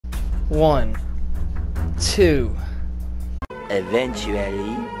1, 2.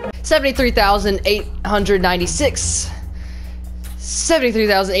 Eventually. 73,896.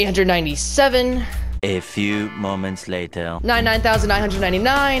 73,897. A few moments later.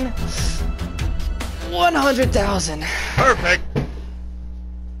 99,999. 100,000. Perfect.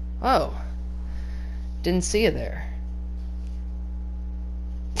 Oh. Didn't see you there.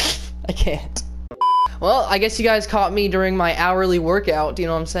 I can't. Well, I guess you guys caught me during my hourly workout. Do you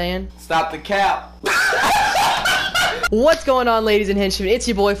know what I'm saying? Stop the cap. What's going on, ladies and henchmen? It's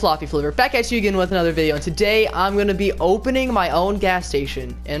your boy Floppy Flipper, back at you again with another video. And today I'm going to be opening my own gas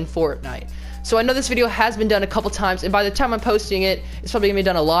station in Fortnite. So I know this video has been done a couple times, and by the time I'm posting it, it's probably going to be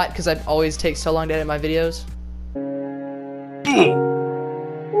done a lot because I always take so long to edit my videos.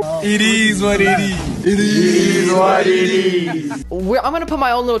 It is what it is. It is what it is. I'm going to put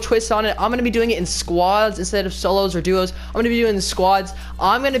my own little twist on it. I'm going to be doing it in squads instead of solos or duos. I'm going to be doing the squads.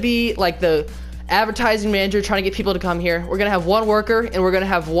 I'm going to be like the advertising manager trying to get people to come here. We're going to have one worker and we're going to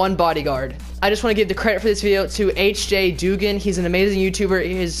have one bodyguard. I just want to give the credit for this video to HJ Dugan. He's an amazing YouTuber.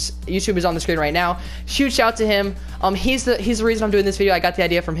 His YouTube is on the screen right now. Huge shout to him. He's the reason I'm doing this video. I got the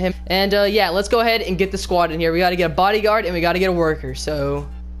idea from him. And yeah, let's go ahead and get the squad in here. We got to get a bodyguard and we got to get a worker. So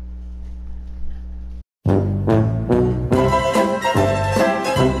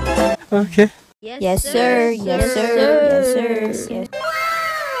Okay. Yes, sir. Yes, sir. Yes, sir. Yes.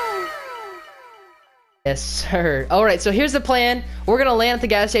 yes, sir. All right, so here's the plan. We're gonna land at the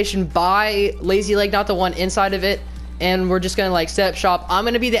gas station by Lazy Lake, not the one inside of it, and we're just gonna like set up shop. I'm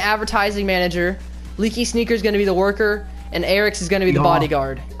gonna be the advertising manager. Leaky Sneaker's gonna be the worker, and Eric's is gonna be the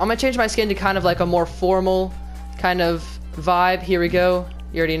bodyguard. I'm gonna change my skin to kind of like a more formal kind of vibe. Here we go.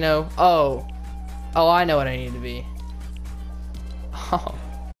 You already know. Oh, I know what I need to be. Oh.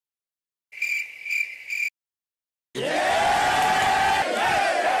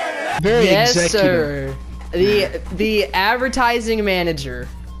 Very yes, executive. sir. The advertising manager.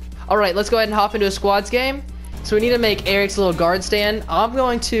 All right, let's go ahead and hop into a squads game. So we need to make Eric's little guard stand. I'm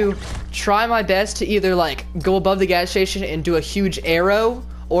going to try my best to either like go above the gas station and do a huge arrow,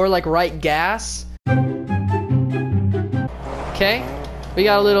 or like right gas. Okay, we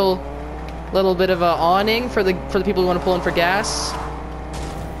got a little bit of a awning for the people who want to pull in for gas.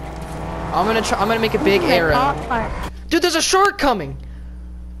 I'm gonna make a big arrow. Dude, there's a shark coming.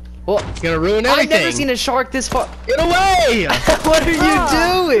 Well, It's gonna ruin everything. I've never seen a shark this far. Get away! What are you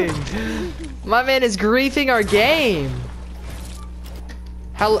doing? My man is griefing our game.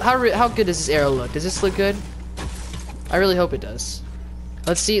 How good does this arrow look? Does this look good? I really hope it does.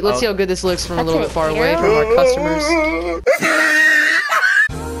 Let's see how good this looks from a little bit far away from our customers.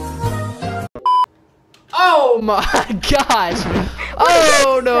 Oh my gosh!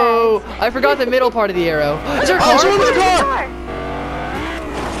 Oh no! I forgot the middle part of the arrow. Is there a car? Shoot the car!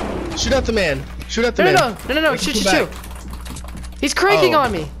 Shoot at the man. Shoot at the man. No! Shoot! He's cranking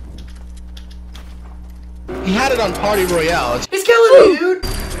on me. He had it on Party Royale. He's killing me, dude.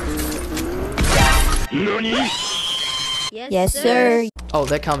 Yes, sir. Oh,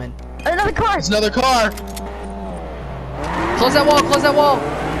 they're coming. Another car. It's another car. Close that wall. Close that wall.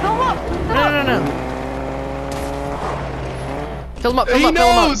 No. Fill him up. Fill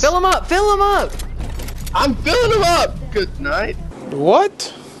him up. I'm filling him up. Good night.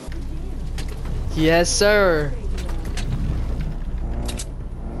 What? Yes, sir.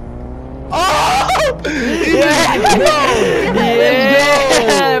 Oh!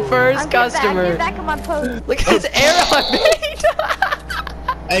 Yeah. First customer. Get back on my post. Look at this arrow I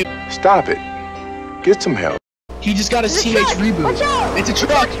made. Hey, Stop it. Get some help. he just got his teammates reboot. Watch out! It's a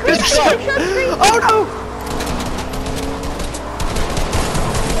truck. It's a truck. Oh no!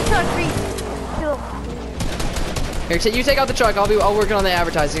 Here, you take out the truck. I'll work on the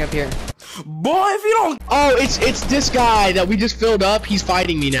advertising up here. Boy, if you don't. Oh, it's this guy that we just filled up. He's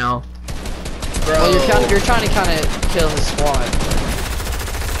fighting me now. Bro. Well, you're trying to kind of kill his squad.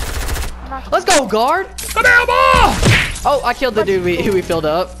 Let's go, guard! Oh, I killed the dude who we filled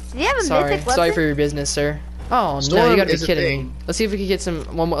up. Do you have a mythic weapon? Sorry for your business, sir. Oh no, Storm you gotta be is a kidding thing. me. Let's see if we can get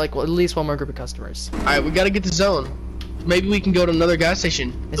at least one more group of customers. All right, we gotta get the zone. Maybe we can go to another gas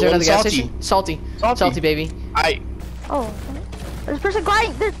station. Is there another gas station? Salty, baby. Oh, there's a person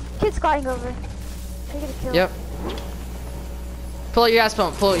gliding. There's kids gliding over. They get a kill. Yep. Pull out your gas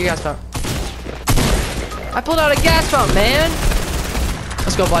pump. I pulled out a gas pump, man.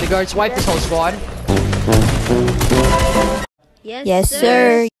 Let's go, bodyguards. Wipe this whole squad. Yes,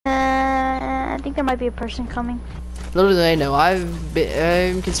 sir. I think there might be a person coming. Little do they know, I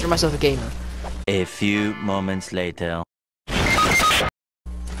consider myself a gamer. A few moments later.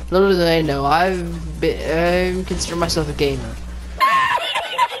 Little do they know, I consider myself a gamer.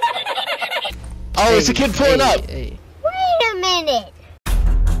 Oh, it's a kid pulling up. Hey. Wait a minute.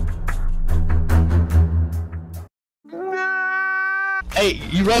 Hey,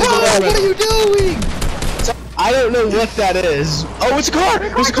 you run the What are you doing? I don't know what that is. Oh, it's a car!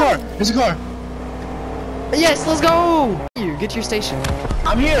 There's a car! There's a car! Yes, let's go! You get to your station.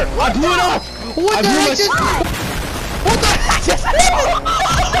 I'm here! I blew it up! What I the blew heck my just? What the heck just happened?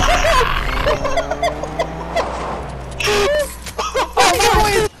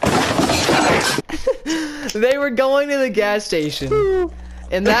 They were going to the gas station,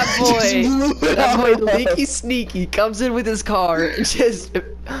 and that boy, Leaky Sneaky, comes in with his car and just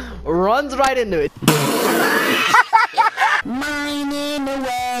runs right into it. Mining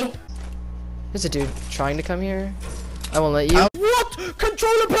away. There's a dude trying to come here. I won't let you. What?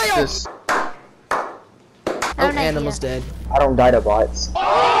 Controller player! Oh, Animal's dead. I don't die to bots.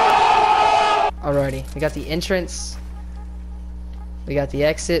 Alrighty, we got the entrance. We got the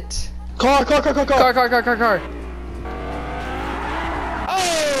exit. Car! Car.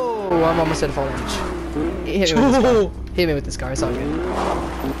 Oh! I'm almost at full damage. He hit me with this car. Hit me with this car. It's all good.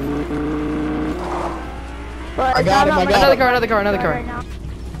 I got him. Another car. Right now.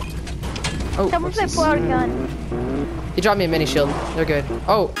 Oh, Someone's my whoopsies. forward gun. He dropped me a mini shield. They're good.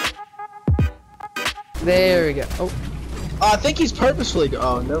 Oh. There we go. Oh. I think he's purposefully.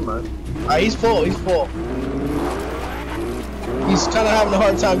 Oh, never mind. Alright, he's full. He's kind of having a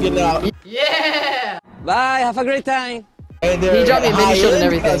hard time getting out. Yeah! Bye, have a great time. Hey, He dropped me a mini shield and high-end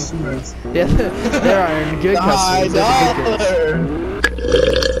everything. customers. Yeah, there are good High customers. Those are good dollar.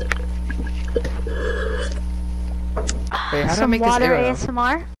 Wait, how do I Some make this water arrow?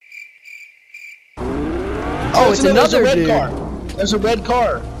 ASMR. Oh, it's there's another a red dude. car. There's a red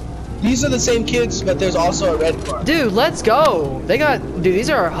car. These are the same kids, but there's also a red car. Dude, let's go. They got, dude, these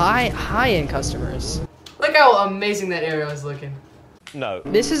are high-end customers. Look how amazing that arrow is looking. No.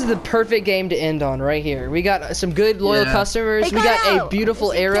 This is the perfect game to end on right here. We got some good loyal Yeah. customers. Hey, we got Kyle! a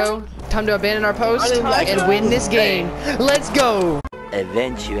beautiful arrow. Time to abandon our I post didn't like and it. win this game. Let's go.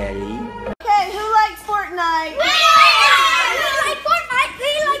 Eventually. Okay, who likes Fortnite?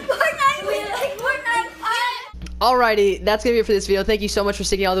 We like Fortnite. Alrighty, that's gonna be it for this video. Thank you so much for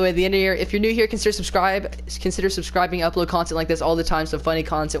sticking all the way to the end of here. If you're new here, consider subscribing. Upload content like this all the time, some funny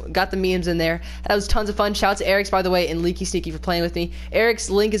content. Got the memes in there. That was tons of fun. Shout out to Eric's, by the way, and Leaky Sneaky for playing with me. Eric's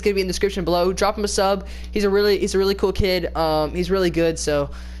link is gonna be in the description below. Drop him a sub. He's a really cool kid. He's really good,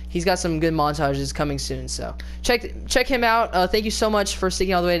 so he's got some good montages coming soon. So check him out. Thank you so much for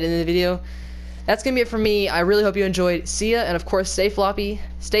sticking all the way to the end of the video. That's gonna be it for me. I really hope you enjoyed. See ya, and of course, stay floppy,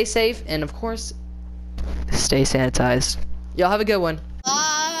 stay safe, and of course, stay sanitized. Y'all have a good one.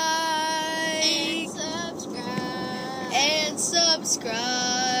 And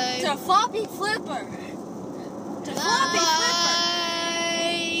subscribe To Floppy Flipper. To Floppy Flipper.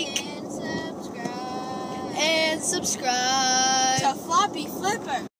 and subscribe To Floppy Flipper.